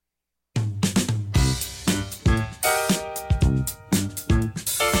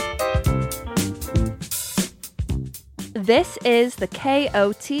This is the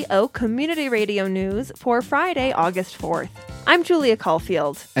KOTO Community Radio News for Friday, August 4th. I'm Julia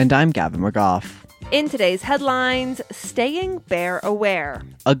Caulfield. And I'm Gavin McGough. In today's headlines, staying bear aware.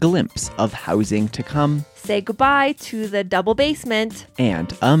 A glimpse of housing to come. Say goodbye to the double basement.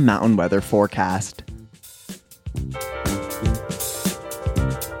 And a mountain weather forecast.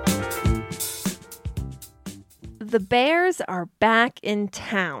 The bears are back in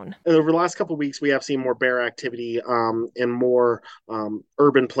town. Over the last couple of weeks, we have seen more bear activity in more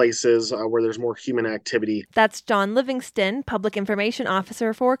urban places where there's more human activity. That's John Livingston, Public Information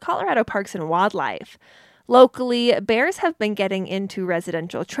Officer for Colorado Parks and Wildlife. Locally, bears have been getting into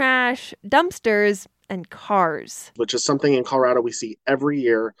residential trash, dumpsters, and cars. Which is something in Colorado we see every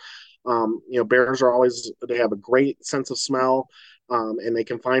year. Bears are they have a great sense of smell. And they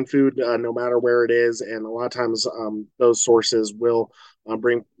can find food no matter where it is. And a lot of times those sources will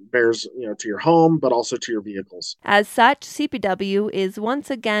bring bears, to your home, but also to your vehicles. As such, CPW is once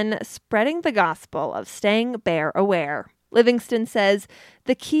again spreading the gospel of staying bear aware. Livingston says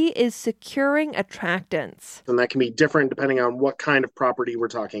the key is securing attractants. And that can be different depending on what kind of property we're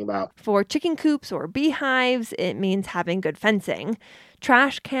talking about. For chicken coops or beehives, it means having good fencing.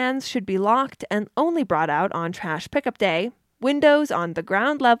 Trash cans should be locked and only brought out on trash pickup day. Windows on the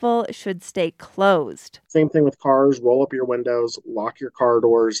ground level should stay closed. Same thing with cars. Roll up your windows, lock your car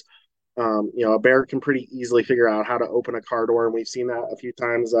doors. A bear can pretty easily figure out how to open a car door. And we've seen that a few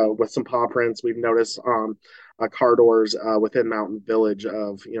times with some paw prints. We've noticed car doors within Mountain Village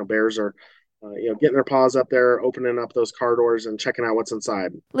of, bears are getting their paws up there, opening up those car doors and checking out what's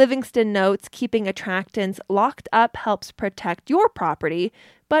inside. Livingston notes keeping attractants locked up helps protect your property,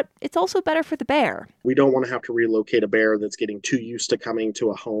 but it's also better for the bear. We don't want to have to relocate a bear that's getting too used to coming to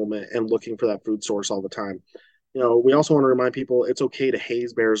a home and looking for that food source all the time. We also want to remind people it's okay to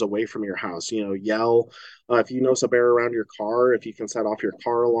haze bears away from your house. Yell if you notice a bear around your car, if you can set off your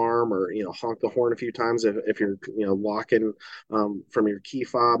car alarm or, honk the horn a few times if you're, locking from your key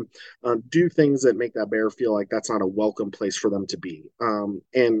fob. Do things that make that bear feel like that's not a welcome place for them to be.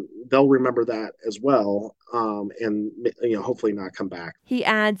 And they'll remember that as well and, hopefully not come back. He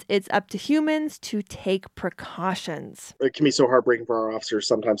adds it's up to humans to take precautions. It can be so heartbreaking for our officers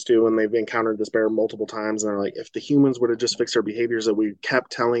sometimes, too, when they've encountered this bear multiple times. And they're like, if the humans would have just fixed their behaviors that we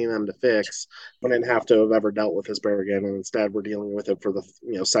kept telling them to fix, we didn't have to have ever dealt with this bear again. And instead, we're dealing with it for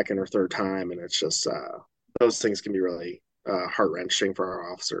the second or third time. And it's just those things can be really heart-wrenching for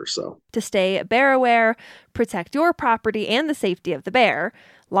our officers. So to stay bear aware, protect your property and the safety of the bear,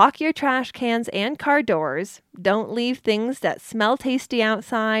 lock your trash cans and car doors, don't leave things that smell tasty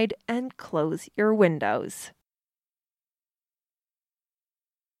outside, and close your windows.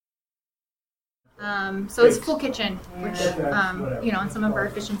 So it's full kitchen, which, on some of our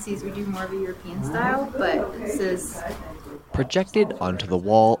efficiencies, we do more of a European style, but this is... Projected onto the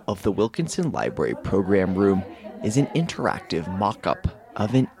wall of the Wilkinson Library program room is an interactive mock-up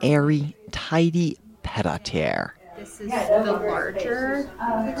of an airy, tidy pied-à-terre. This is the larger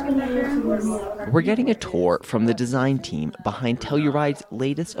of the two bedrooms. We're getting a tour from the design team behind Telluride's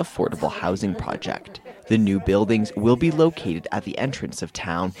latest affordable housing project. The new buildings will be located at the entrance of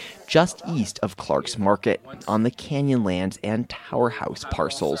town, just east of Clark's Market, on the Canyonlands and Tower House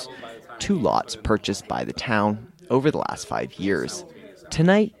parcels, 2 lots purchased by the town over the last 5 years.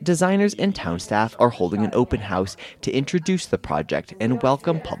 Tonight, designers and town staff are holding an open house to introduce the project and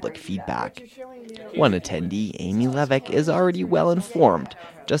welcome public feedback. One attendee, Amy Levick, is already well informed,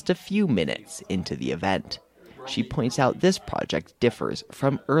 just a few minutes into the event. She points out this project differs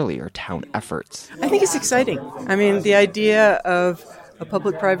from earlier town efforts. I think it's exciting. I mean, the idea of a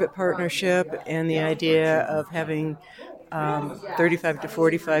public-private partnership and the idea of having 35 to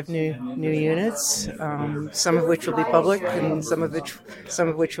 45 new units, some of which will be public and some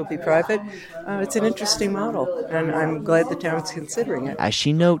of which will be private. It's an interesting model, and I'm glad the town's considering it. As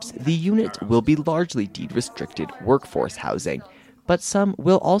she notes, the units will be largely deed-restricted workforce housing, but some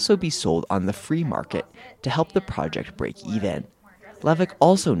will also be sold on the free market to help the project break even. Levick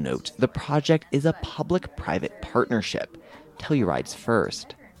also notes the project is a public-private partnership, Telluride's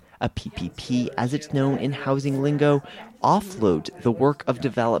first. A PPP, as it's known in housing lingo, offloads the work of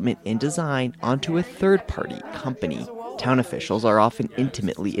development and design onto a third-party company. Town officials are often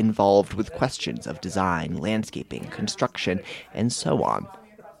intimately involved with questions of design, landscaping, construction, and so on.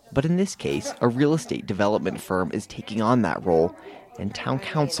 But in this case, a real estate development firm is taking on that role, and town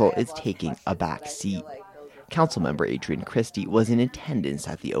council is taking a back seat. Councilmember Adrian Christie was in attendance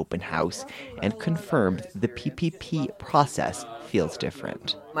at the open house and confirmed the PPP process feels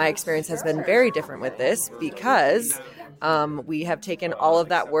different. My experience has been very different with this because We have taken all of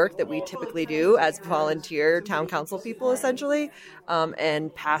that work that we typically do as volunteer town council people, essentially,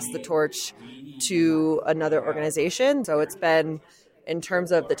 and passed the torch to another organization. So it's been, in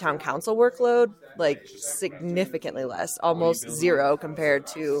terms of the town council workload, like significantly less, almost zero compared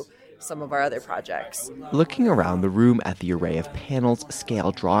to some of our other projects. Looking around the room at the array of panels,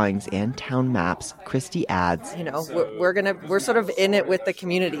 scale drawings, and town maps, Christy adds, we're sort of in it with the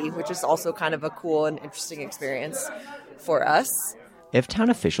community, which is also kind of a cool and interesting experience for us. If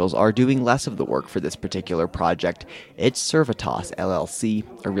town officials are doing less of the work for this particular project, it's Servitas LLC,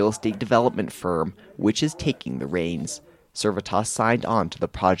 a real estate development firm, which is taking the reins. Servitas signed on to the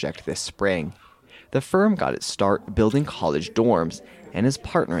project this spring. The firm got its start building college dorms and is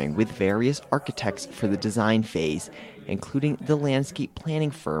partnering with various architects for the design phase, including the landscape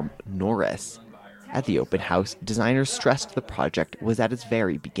planning firm Norris. At the open house, designers stressed the project was at its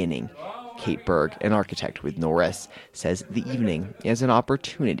very beginning. Kate Berg, an architect with Norris, says the evening is an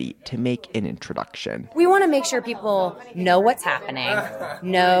opportunity to make an introduction. We want to make sure people know what's happening,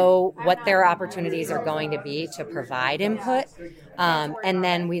 know what their opportunities are going to be to provide input, and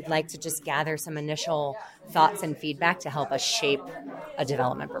then we'd like to just gather some initial thoughts and feedback to help us shape a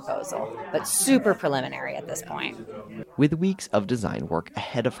development proposal, but super preliminary at this point. With weeks of design work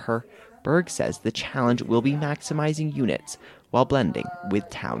ahead of her, Berg says the challenge will be maximizing units while blending with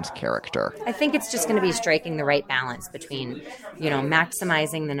town's character. I think it's just going to be striking the right balance between,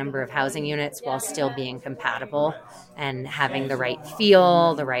 maximizing the number of housing units while still being compatible and having the right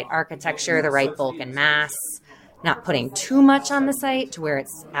feel, the right architecture, the right bulk and mass, not putting too much on the site to where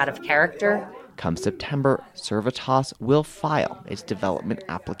it's out of character. Come September, Servitas will file its development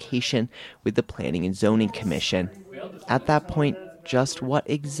application with the Planning and Zoning Commission. At that point, just what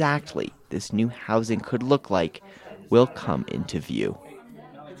exactly this new housing could look like will come into view.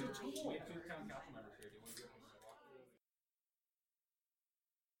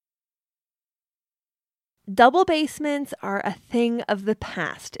 Double basements are a thing of the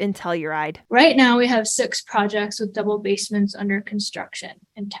past in Telluride. Right now, we have 6 projects with double basements under construction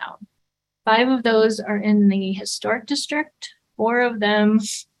in town. 5 of those are in the historic district. 4 of them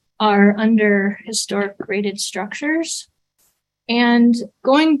are under historic graded structures. And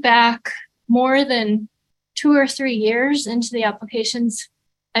going back more than 2 or 3 years into the applications,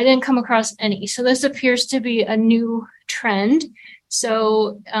 I didn't come across any. So this appears to be a new trend.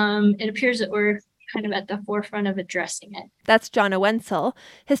 So it appears that we're kind of at the forefront of addressing it. That's Jonna Wenzel,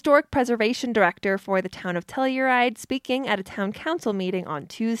 Historic Preservation Director for the town of Telluride, speaking at a town council meeting on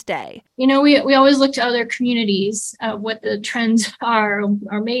Tuesday. We always look to other communities, what the trends are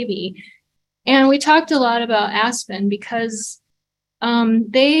or maybe. And we talked a lot about Aspen because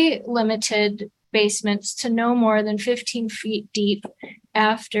they limited basements to no more than 15 feet deep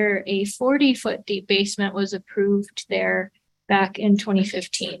after a 40-foot deep basement was approved there back in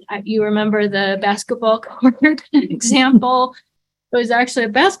 2015. You remember the basketball court example? It was actually a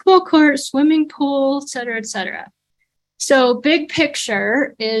basketball court, swimming pool, et cetera, et cetera. So big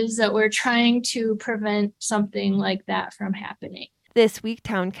picture is that we're trying to prevent something like that from happening. This week,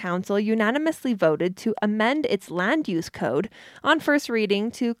 Town Council unanimously voted to amend its land use code on first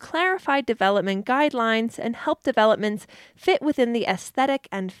reading to clarify development guidelines and help developments fit within the aesthetic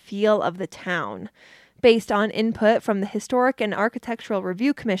and feel of the town. Based on input from the Historic and Architectural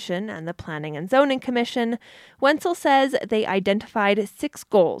Review Commission and the Planning and Zoning Commission, Wenzel says they identified 6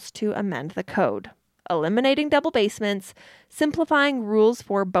 goals to amend the code: eliminating double basements, simplifying rules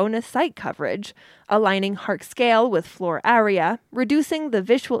for bonus site coverage, aligning Hark scale with floor area, reducing the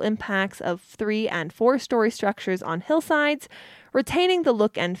visual impacts of 3- and 4-story structures on hillsides, retaining the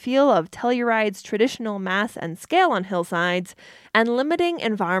look and feel of Telluride's traditional mass and scale on hillsides, and limiting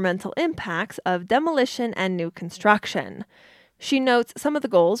environmental impacts of demolition and new construction. She notes some of the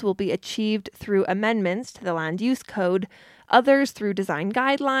goals will be achieved through amendments to the land use code, others through design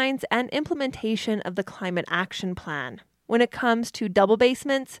guidelines and implementation of the Climate Action Plan. When it comes to double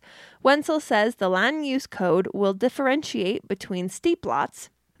basements, Wenzel says the land use code will differentiate between steep lots,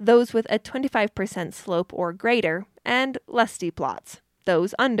 those with a 25% slope or greater, and less steep lots,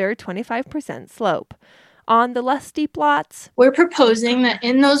 those under 25% slope. On the less steep lots, we're proposing that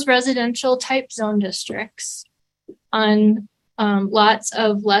in those residential type zone districts, on lots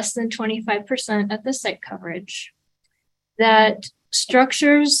of less than 25% at the site coverage, that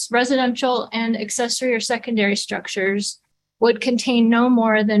structures, residential and accessory or secondary structures, would contain no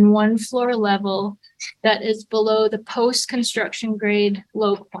more than 1 floor level that is below the post-construction grade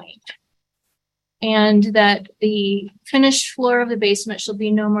low point, and that the finished floor of the basement shall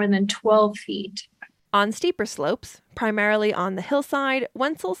be no more than 12 feet On steeper slopes, primarily on the hillside,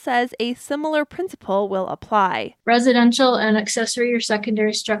 Wenzel says a similar principle will apply. Residential and accessory or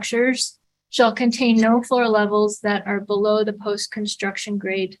secondary structures shall contain no floor levels that are below the post-construction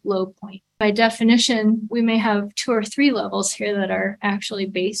grade low point. By definition, we may have 2 or 3 levels here that are actually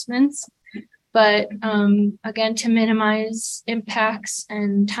basements. But again, to minimize impacts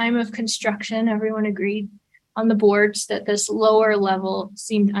and time of construction, everyone agreed on the boards that this lower level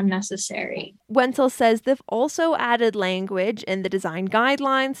seemed unnecessary. Wenzel says they've also added language in the design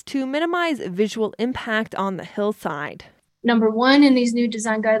guidelines to minimize visual impact on the hillside. Number 1 in these new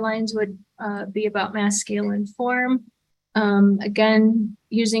design guidelines would be about mass scale and form. Again,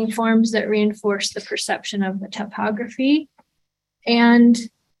 using forms that reinforce the perception of the topography and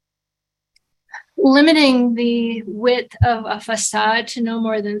limiting the width of a facade to no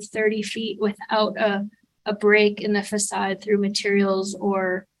more than 30 feet without a break in the facade through materials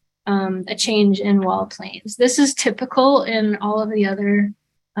or a change in wall planes. This is typical in all of the other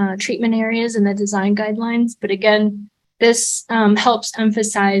treatment areas in the design guidelines, but again, this helps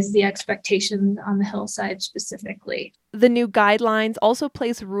emphasize the expectations on the hillside specifically. The new guidelines also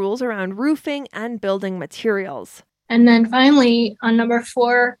place rules around roofing and building materials. And then finally, on number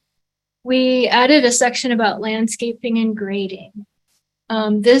 4, we added a section about landscaping and grading.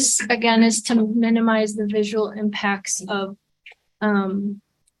 This, again, is to minimize the visual impacts of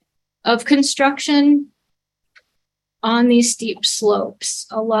construction on these steep slopes.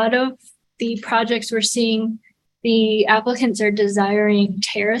 A lot of the projects we're seeing, the applicants are desiring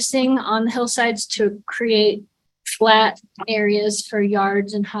terracing on the hillsides to create flat areas for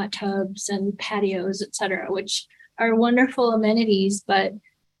yards and hot tubs and patios, et cetera, which are wonderful amenities, but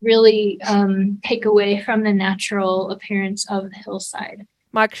really take away from the natural appearance of the hillside.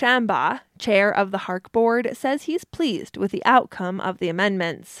 Mark Shambaugh, chair of the HARC board, says he's pleased with the outcome of the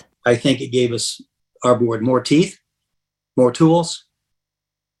amendments. I think it gave us, our board, more teeth, more tools,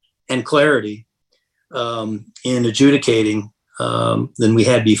 and clarity in adjudicating than we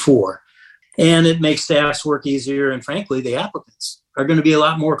had before. And it makes staff's work easier. And frankly, the applicants are going to be a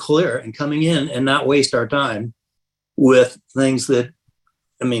lot more clear in coming in and not waste our time with things that,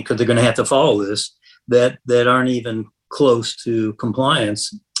 because they're going to have to follow this, that aren't even close to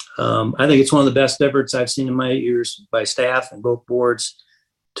compliance. I think it's one of the best efforts I've seen in my years by staff and both boards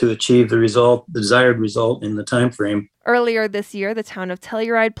to achieve the desired result in the time frame. Earlier this year, the town of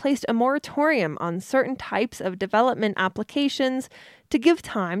Telluride placed a moratorium on certain types of development applications to give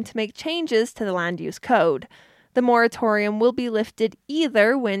time to make changes to the land use code. The moratorium will be lifted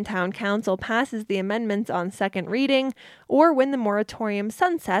either when Town Council passes the amendments on second reading or when the moratorium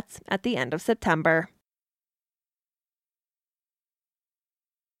sunsets at the end of September.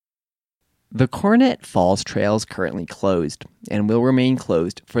 The Cornet Falls Trail is currently closed and will remain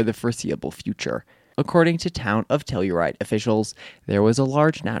closed for the foreseeable future. According to Town of Telluride officials, there was a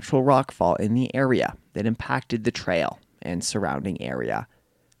large natural rockfall in the area that impacted the trail and surrounding area.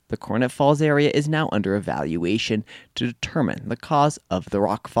 The Cornet Falls area is now under evaluation to determine the cause of the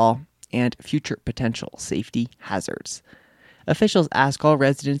rockfall and future potential safety hazards. Officials ask all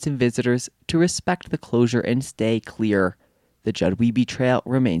residents and visitors to respect the closure and stay clear. The Judweeby Trail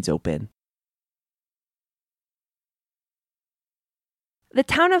remains open. The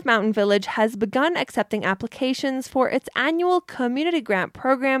town of Mountain Village has begun accepting applications for its annual community grant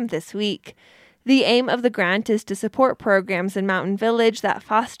program this week. The aim of the grant is to support programs in Mountain Village that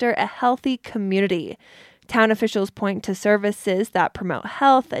foster a healthy community. Town officials point to services that promote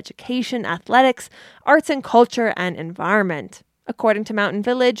health, education, athletics, arts and culture, and environment. According to Mountain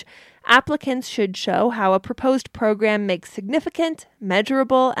Village, applicants should show how a proposed program makes significant,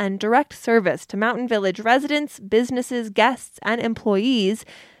 measurable, and direct service to Mountain Village residents, businesses, guests, and employees,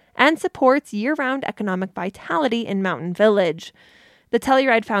 and supports year-round economic vitality in Mountain Village. The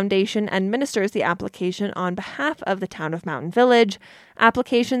Telluride Foundation administers the application on behalf of the town of Mountain Village.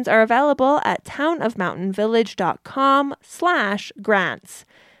 Applications are available at townofmountainvillage.com/grants.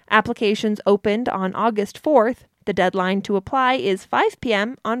 Applications opened on August 4th. The deadline to apply is 5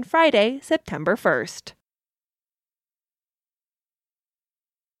 p.m. on Friday, September 1st.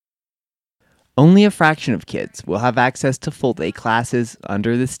 Only a fraction of kids will have access to full-day classes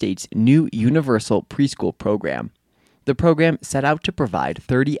under the state's new universal preschool program. The program set out to provide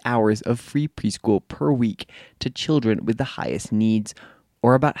 30 hours of free preschool per week to children with the highest needs,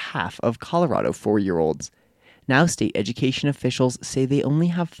 or about half of Colorado 4-year-olds. Now state education officials say they only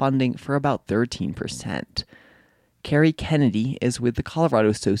have funding for about 13%. Carrie Kennedy is with the Colorado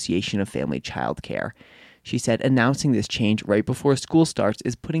Association of Family Child Care. She said announcing this change right before school starts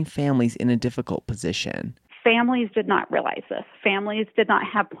is putting families in a difficult position. Families did not realize this. Families did not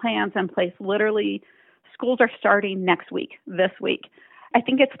have plans in place literally schools are starting this week. I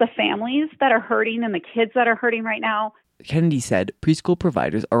think it's the families that are hurting and the kids that are hurting right now. Kennedy said preschool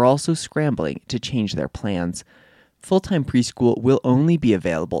providers are also scrambling to change their plans. Full-time preschool will only be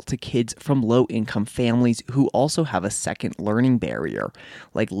available to kids from low-income families who also have a second learning barrier,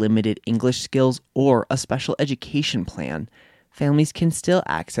 like limited English skills or a special education plan. Families can still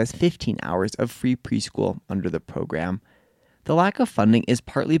access 15 hours of free preschool under the program. The lack of funding is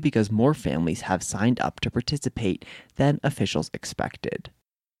partly because more families have signed up to participate than officials expected.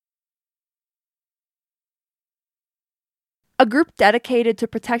 A group dedicated to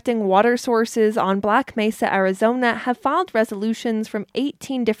protecting water sources on Black Mesa, Arizona, have filed resolutions from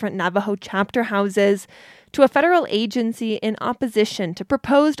 18 different Navajo chapter houses to a federal agency in opposition to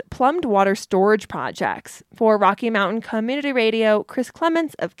proposed plumbed water storage projects. For Rocky Mountain Community Radio, Chris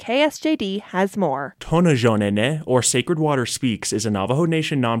Clements of KSJD has more. Tonajonene, or Sacred Water Speaks, is a Navajo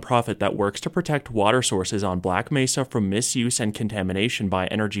Nation nonprofit that works to protect water sources on Black Mesa from misuse and contamination by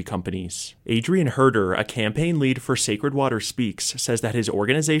energy companies. Adrian Herder, a campaign lead for Sacred Water Speaks, says that his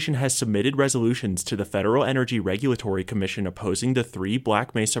organization has submitted resolutions to the Federal Energy Regulatory Commission opposing the 3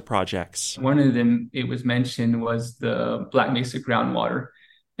 Black Mesa projects. One of them, it was mentioned, was the Black Mesa groundwater.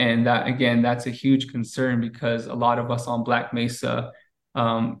 And that, again, that's a huge concern because a lot of us on Black Mesa,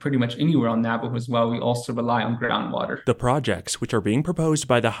 pretty much anywhere on Navajo as well, we also rely on groundwater. The projects, which are being proposed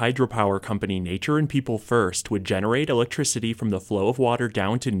by the hydropower company Nature and People First, would generate electricity from the flow of water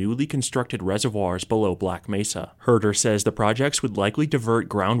down to newly constructed reservoirs below Black Mesa. Herder says the projects would likely divert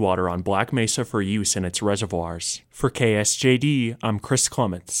groundwater on Black Mesa for use in its reservoirs. For KSJD, I'm Chris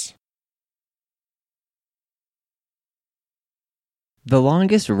Clements. The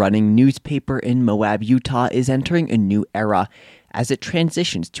longest-running newspaper in Moab, Utah is entering a new era as it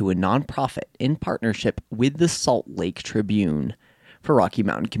transitions to a nonprofit in partnership with the Salt Lake Tribune. For Rocky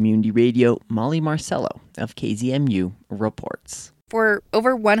Mountain Community Radio, Molly Marcello of KZMU reports. For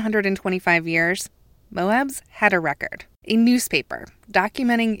over 125 years, Moab's had a record, a newspaper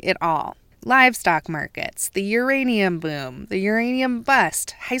documenting it all. Livestock markets, the uranium boom, the uranium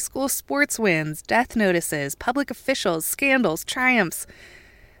bust, high school sports wins, death notices, public officials, scandals, triumphs.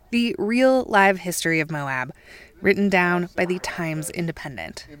 The real live history of Moab, written down by the Times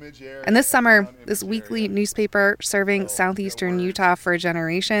Independent. And this summer, this weekly newspaper serving southeastern Utah for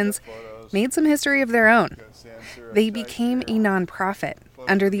generations made some history of their own. They became a nonprofit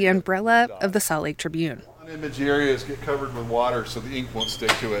under the umbrella of the Salt Lake Tribune. Image areas get covered with water so the ink won't stick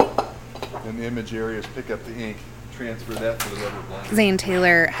to it. And the image areas pick up the ink, transfer that to the rubber blanket. Zane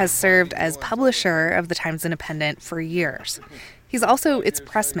Taylor has served as publisher of the Times Independent for years. He's also its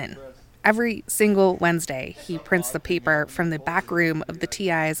pressman. Every single Wednesday, he prints the paper from the back room of the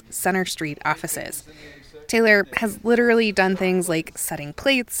TI's Center Street offices. Taylor has literally done things like setting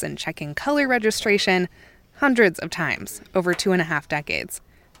plates and checking color registration hundreds of times over 2.5 decades.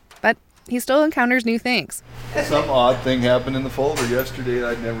 But he still encounters new things. Some odd thing happened in the folder yesterday that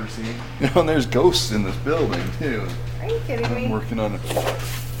I'd never seen. And there's ghosts in this building, too. Are you kidding me? I'm working on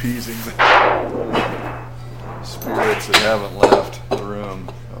appeasing the spirits that haven't left the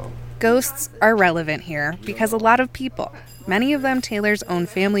room. So. Ghosts are relevant here because a lot of people, many of them Taylor's own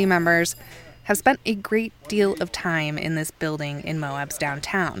family members, have spent a great deal of time in this building in Moab's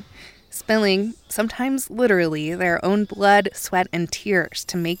downtown, spilling, sometimes literally, their own blood, sweat, and tears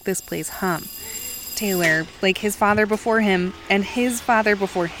to make this place hum. Taylor, like his father before him and his father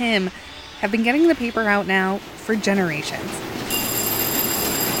before him, have been getting the paper out now for generations.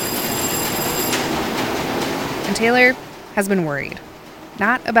 And Taylor has been worried,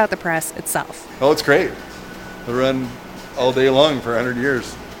 not about the press itself. Oh, it's great. They run all day long for 100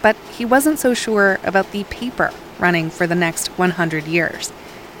 years. But he wasn't so sure about the paper running for the next 100 years.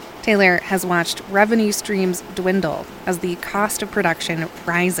 Taylor has watched revenue streams dwindle as the cost of production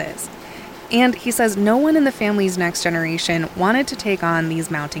rises. And he says no one in the family's next generation wanted to take on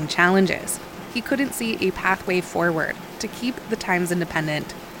these mounting challenges. He couldn't see a pathway forward to keep the Times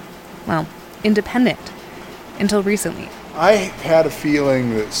independent, until recently. I had a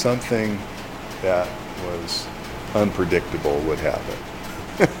feeling that something that was unpredictable would happen.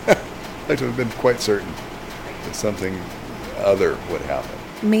 I'd have been quite certain that something other would happen.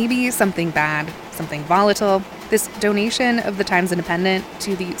 Maybe something bad, something volatile. This donation of the Times Independent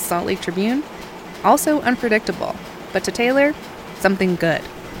to the Salt Lake Tribune, also unpredictable. But to Taylor, something good.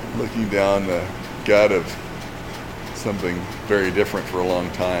 Looking down the gut of something very different for a long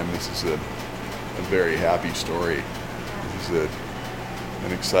time, this is a very happy story. This is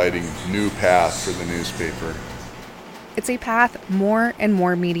an exciting new path for the newspaper. It's a path more and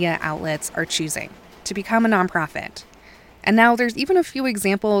more media outlets are choosing to become a nonprofit. And now there's even a few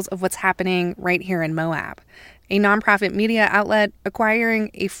examples of what's happening right here in Moab. A nonprofit media outlet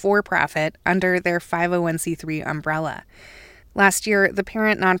acquiring a for-profit under their 501c3 umbrella. Last year, the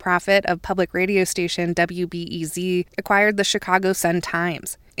parent nonprofit of public radio station WBEZ acquired the Chicago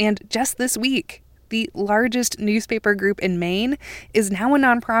Sun-Times. And just this week, the largest newspaper group in Maine is now a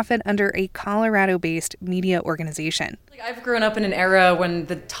nonprofit under a Colorado-based media organization. I've grown up in an era when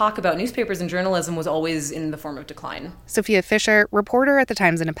the talk about newspapers and journalism was always in the form of decline. Sophia Fisher, reporter at the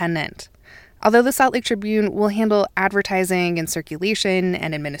Times-Independent. Although the Salt Lake Tribune will handle advertising and circulation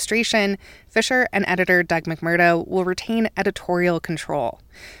and administration, Fisher and editor Doug McMurdo will retain editorial control.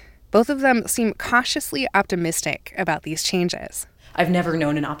 Both of them seem cautiously optimistic about these changes. I've never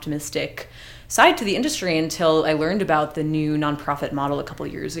known an optimistic side to the industry until I learned about the new nonprofit model a couple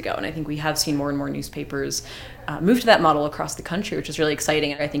of years ago. And I think we have seen more and more newspapers move to that model across the country, which is really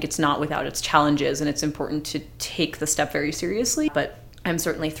exciting. I think it's not without its challenges, and it's important to take the step very seriously. But I'm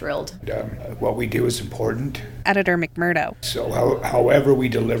certainly thrilled. What we do is important. Editor McMurdo. So however we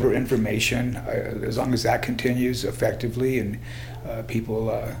deliver information, as long as that continues effectively and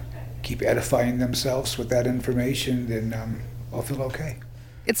people keep edifying themselves with that information, then I'll feel okay.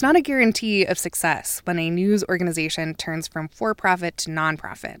 It's not a guarantee of success when a news organization turns from for-profit to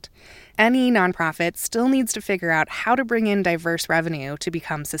nonprofit. Any nonprofit still needs to figure out how to bring in diverse revenue to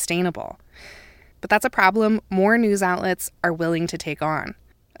become sustainable. But that's a problem more news outlets are willing to take on.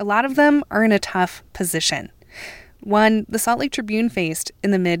 A lot of them are in a tough position. One the Salt Lake Tribune faced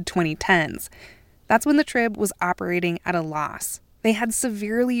in the mid-2010s. That's when the Trib was operating at a loss. They had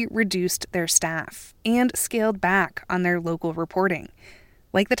severely reduced their staff and scaled back on their local reporting.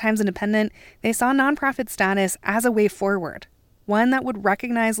 Like the Times-Independent, they saw nonprofit status as a way forward, one that would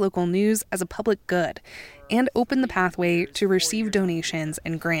recognize local news as a public good and open the pathway to receive donations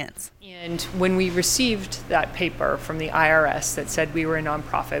and grants. And when we received that paper from the IRS that said we were a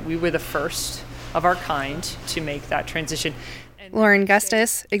nonprofit, we were the first of our kind to make that transition. Lauren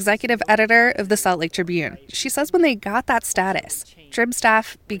Gustis, executive editor of the Salt Lake Tribune. She says when they got that status, Trib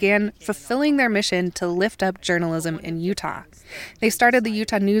staff began fulfilling their mission to lift up journalism in Utah. They started the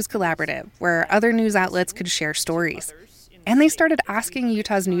Utah News Collaborative, where other news outlets could share stories. And they started asking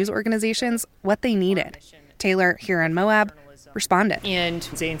Utah's news organizations what they needed. Taylor, here in Moab, responded. And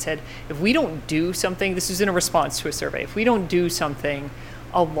Zane said, if we don't do something, this is in a response to a survey, if we don't do something,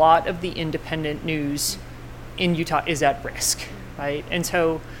 a lot of the independent news in Utah is at risk, right? And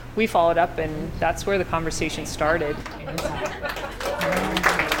so we followed up, and that's where the conversation started.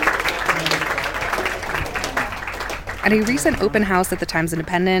 At a recent open house at the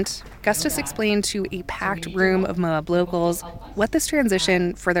Times-Independent, Gustis explained to a packed room of Moab locals what this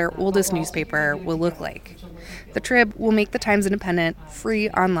transition for their oldest newspaper will look like. The Trib will make the Times-Independent free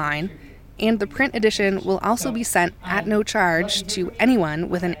online, and the print edition will also be sent at no charge to anyone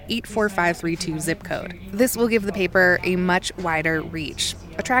with an 84532 zip code. This will give the paper a much wider reach,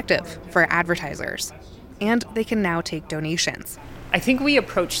 attractive for advertisers, and they can now take donations. I think we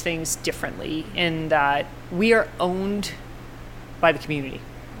approach things differently in that we are owned by the community.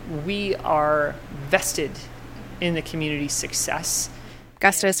 We are vested in the community's success.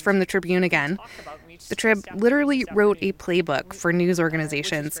 Gustis from the Tribune again. The Trib literally wrote a playbook for news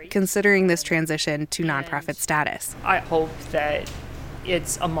organizations considering this transition to nonprofit status. I hope that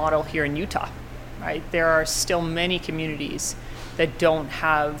it's a model here in Utah, right? There are still many communities that don't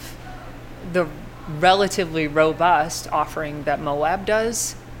have the relatively robust offering that Moab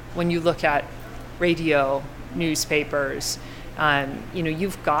does. When you look at radio, newspapers,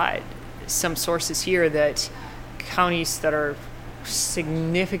 you've got some sources here that counties that are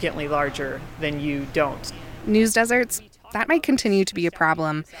significantly larger than you don't. News deserts, that might continue to be a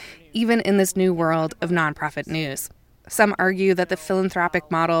problem, even in this new world of nonprofit news. Some argue that the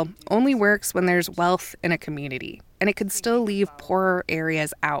philanthropic model only works when there's wealth in a community, and it could still leave poorer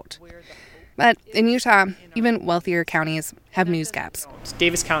areas out. But in Utah, even wealthier counties have news gaps.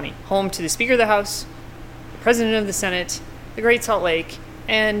 Davis County, home to the Speaker of the House, the President of the Senate, the Great Salt Lake,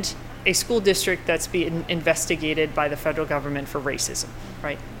 and a school district that's being investigated by the federal government for racism,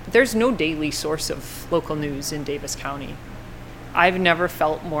 right? There's no daily source of local news in Davis County. I've never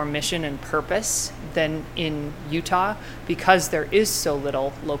felt more mission and purpose than in Utah because there is so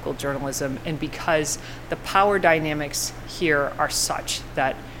little local journalism and because the power dynamics here are such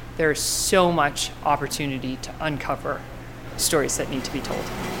that there's so much opportunity to uncover stories that need to be told.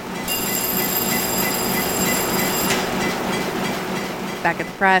 Back at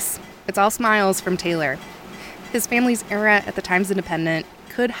the press, it's all smiles from Taylor. His family's era at the Times-Independent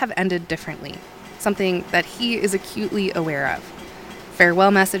could have ended differently, something that he is acutely aware of.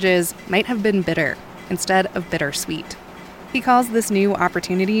 Farewell messages might have been bitter instead of bittersweet. He calls this new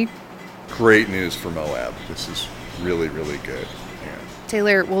opportunity great news for Moab. This is really, really good. Yeah.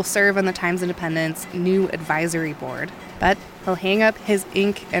 Taylor will serve on the Times Independent's new advisory board, but he'll hang up his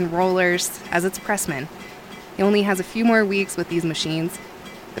ink and rollers as its pressman. He only has a few more weeks with these machines.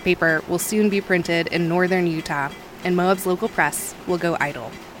 The paper will soon be printed in northern Utah, and Moab's local press will go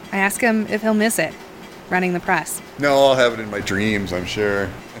idle. I ask him if he'll miss it, running the press. No, I'll have it in my dreams, I'm sure.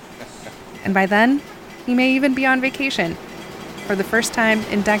 And by then, he may even be on vacation, for the first time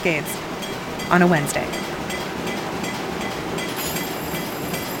in decades, on a Wednesday.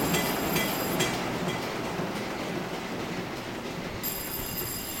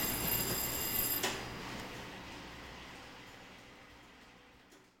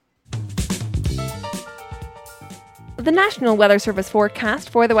 The National Weather Service forecast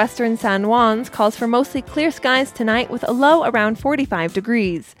for the western San Juans calls for mostly clear skies tonight with a low around 45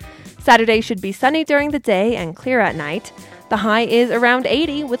 degrees. Saturday should be sunny during the day and clear at night. The high is around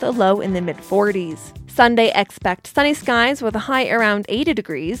 80 with a low in the mid-40s. Sunday expect sunny skies with a high around 80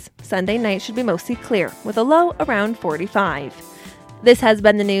 degrees. Sunday night should be mostly clear with a low around 45. This has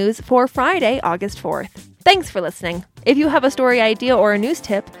been the news for Friday, August 4th. Thanks for listening. If you have a story idea or a news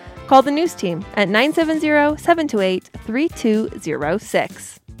tip, call the news team at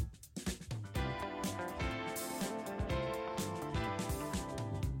 970-728-3206.